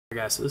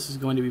Guys, so this is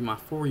going to be my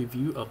full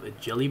review of a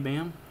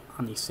JellyBam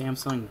on the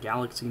Samsung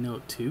Galaxy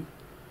Note 2.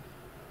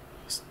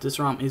 This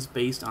ROM is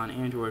based on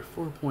Android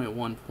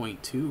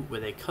 4.1.2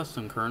 with a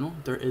custom kernel.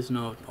 There is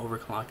no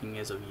overclocking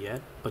as of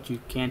yet, but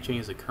you can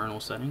change the kernel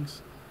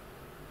settings.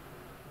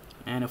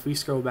 And if we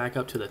scroll back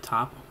up to the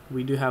top,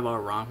 we do have our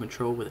ROM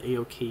control with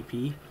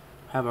AOKP,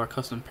 have our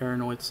custom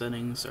paranoid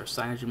settings, our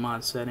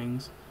CyanogenMod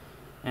settings,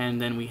 and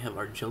then we have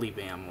our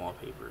JellyBam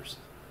wallpapers.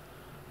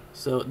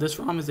 So this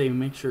ROM is a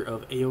mixture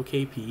of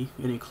AOKP.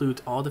 It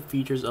includes all the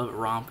features of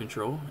ROM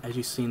control, as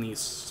you see in these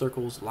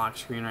circles lock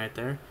screen right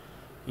there.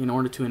 In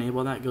order to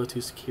enable that, go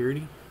to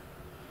security,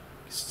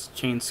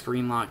 change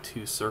screen lock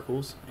to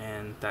circles,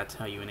 and that's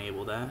how you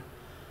enable that.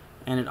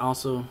 And it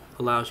also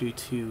allows you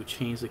to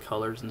change the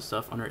colors and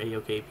stuff under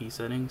AOKP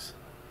settings,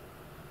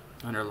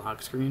 under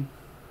lock screen.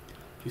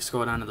 If you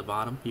scroll down to the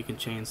bottom, you can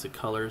change the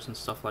colors and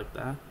stuff like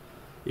that.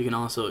 You can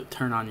also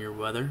turn on your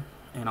weather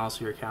and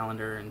also your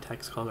calendar and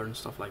text color and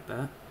stuff like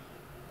that.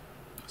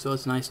 So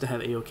it's nice to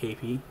have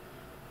AOKP.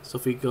 So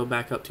if we go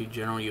back up to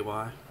general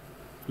UI,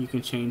 you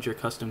can change your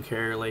custom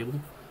carrier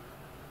label.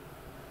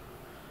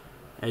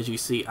 As you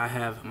see, I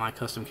have my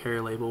custom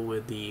carrier label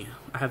with the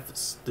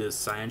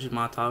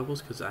CyanogenMod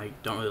toggles because I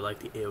don't really like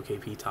the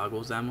AOKP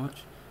toggles that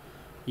much.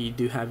 You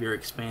do have your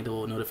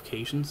expandable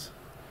notifications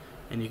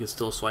and you can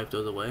still swipe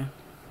those away.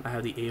 I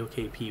have the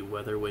AOKP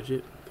weather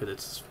widget because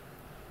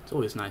it's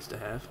always nice to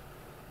have.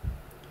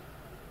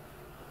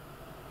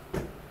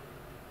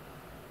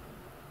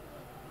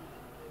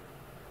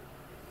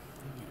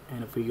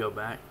 And if we go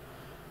back,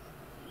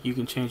 you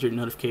can change your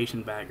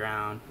notification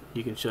background,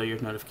 you can show your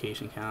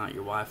notification count,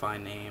 your Wi-Fi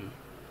name.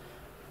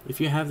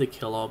 If you have the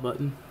kill all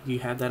button, you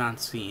have that on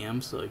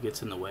CM so it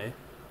gets in the way.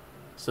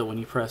 So when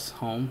you press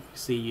home,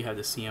 see you have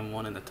the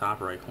CM1 in the top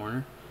right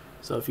corner.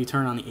 So if you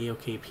turn on the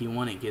AOKP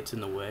one, it gets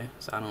in the way,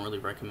 so I don't really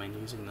recommend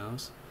using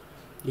those.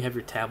 You have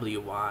your tablet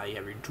UI, you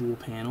have your dual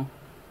panel.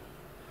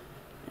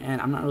 And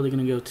I'm not really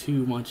going to go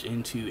too much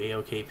into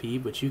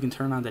AOKP, but you can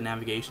turn on the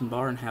navigation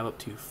bar and have up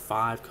to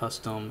 5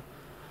 custom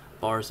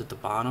bars at the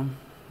bottom,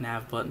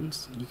 nav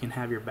buttons. You can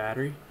have your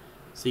battery.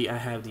 See, I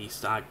have the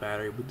stock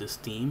battery with the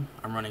Steam.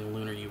 I'm running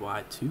Lunar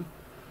UI 2.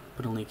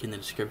 Put a link in the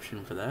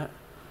description for that.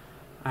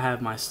 I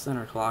have my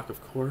center clock,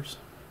 of course.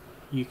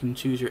 You can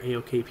choose your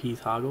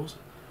AOKP toggles.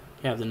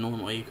 You have the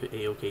normal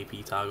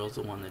AOKP toggles,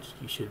 the one that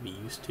you should be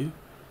used to.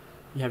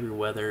 You have your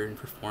weather and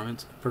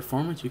performance.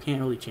 Performance, you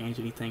can't really change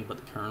anything but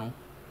the kernel.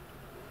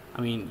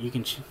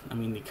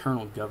 The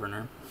kernel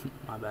governor,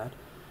 my bad.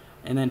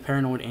 And then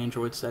paranoid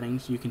Android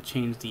settings, you can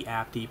change the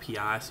app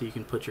DPI so you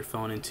can put your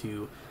phone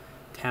into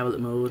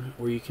tablet mode,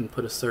 or you can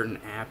put a certain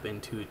app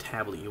into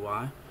tablet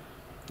UI,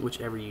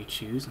 whichever you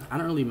choose. I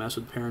don't really mess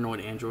with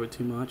paranoid Android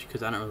too much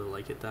because I don't really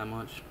like it that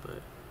much.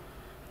 But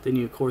then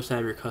you of course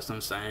have your custom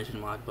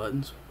CyanogenMod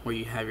buttons, where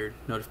you have your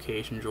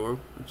notification drawer,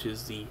 which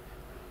is the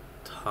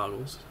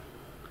toggles.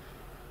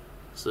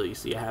 So you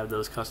see I have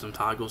those custom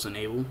toggles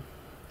enabled.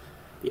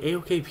 The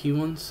AOKP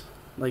ones,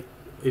 like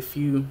if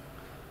you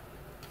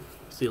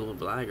see a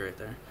little lag right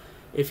there,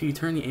 if you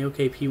turn the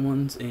AOKP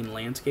ones in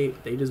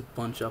landscape, they just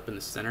bunch up in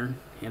the center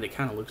and it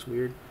kind of looks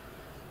weird.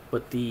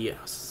 But the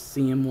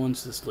CM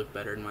ones just look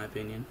better in my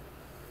opinion.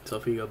 So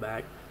if you go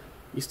back,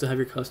 you still have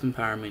your custom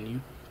power menu.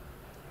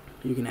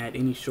 You can add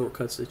any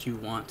shortcuts that you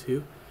want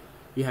to.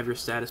 You have your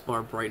status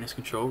bar brightness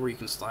control where you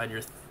can slide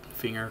your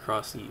finger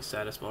across the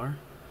status bar.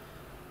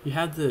 You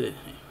have the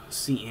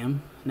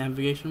CM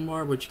navigation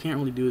bar, but you can't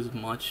really do as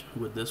much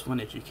with this one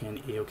as you can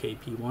the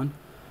AOKP one.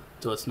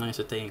 So it's nice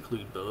that they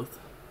include both.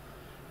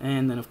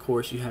 And then of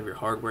course you have your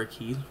hardware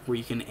keys where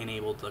you can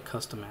enable the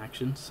custom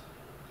actions.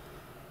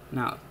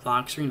 Now,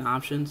 lock screen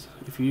options,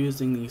 if you're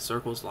using the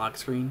circles lock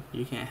screen,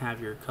 you can't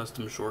have your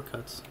custom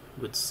shortcuts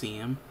with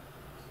CM.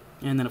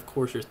 And then of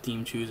course your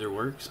theme chooser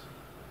works.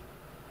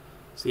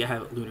 So I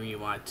have Lunar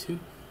UI 2.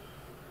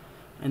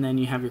 And then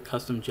you have your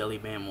custom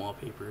JellyBam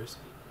wallpapers.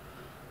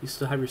 You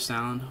still have your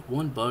sound.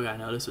 One bug I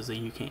noticed is that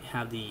you can't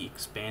have the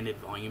expanded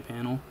volume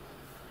panel.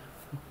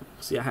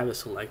 See, I have it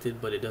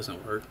selected, but it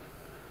doesn't work.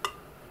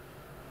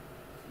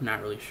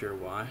 Not really sure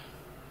why.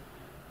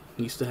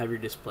 You still have your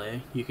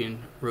display. You can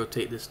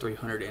rotate this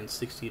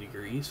 360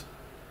 degrees.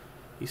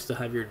 You still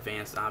have your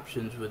advanced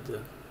options with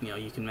the,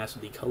 you can mess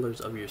with the colors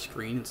of your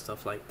screen and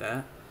stuff like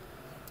that.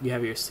 You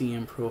have your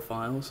CM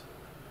profiles,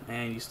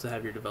 and you still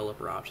have your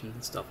developer options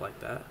and stuff like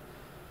that.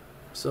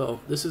 So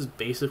this is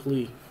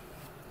basically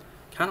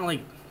kind of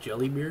like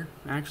Jelly Beer,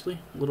 actually,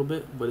 a little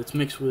bit, but it's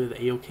mixed with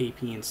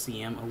AOKP and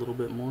CM a little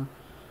bit more.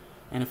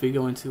 And if we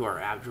go into our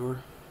app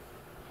drawer,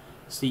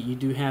 see, you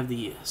do have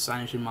the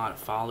CyanogenMod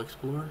File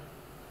Explorer.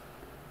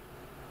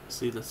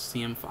 See the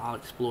CM File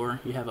Explorer.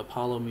 You have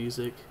Apollo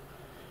Music,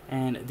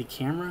 and the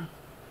camera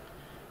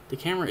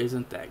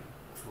isn't that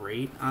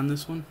great on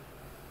this one.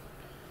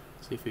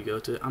 See if we go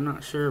to, I'm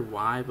not sure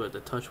why, but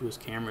the TouchWiz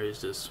camera is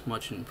just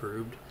much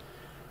improved.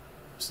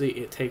 See,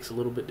 it takes a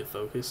little bit to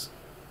focus.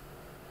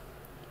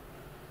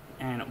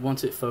 And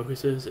once it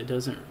focuses,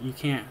 you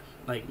can't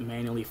like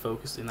manually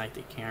focus in like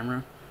the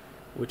camera,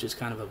 which is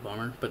kind of a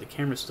bummer, but the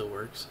camera still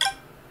works.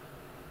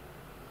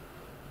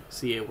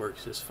 see it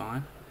works just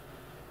fine.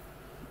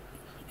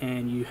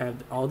 And you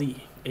have all the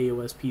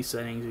AOSP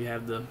settings. You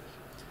have the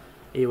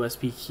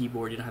AOSP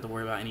keyboard. You don't have to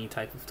worry about any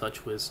type of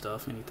TouchWiz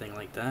stuff, anything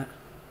like that.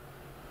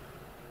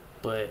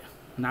 But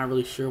not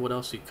really sure what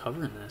else you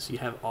cover in this. You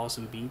have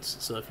awesome beats,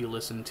 so if you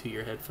listen to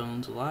your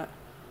headphones a lot,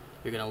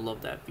 you're gonna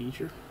love that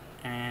feature.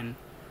 And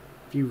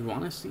if you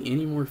want to see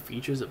any more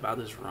features about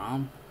this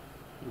ROM,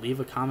 leave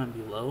a comment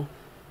below.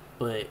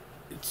 But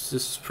it's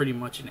just pretty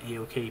much an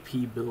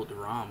AOKP built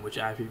ROM, which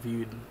I've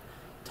reviewed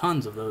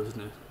tons of those in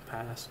the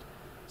past.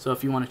 So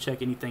if you want to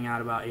check anything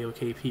out about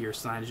AOKP or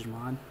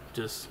CyanogenMod,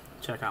 just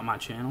check out my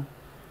channel.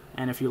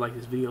 And if you like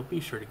this video, be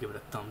sure to give it a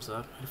thumbs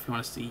up. If you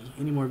want to see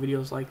any more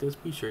videos like this,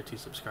 be sure to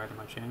subscribe to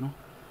my channel.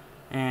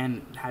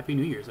 And Happy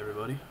New Year's,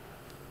 everybody.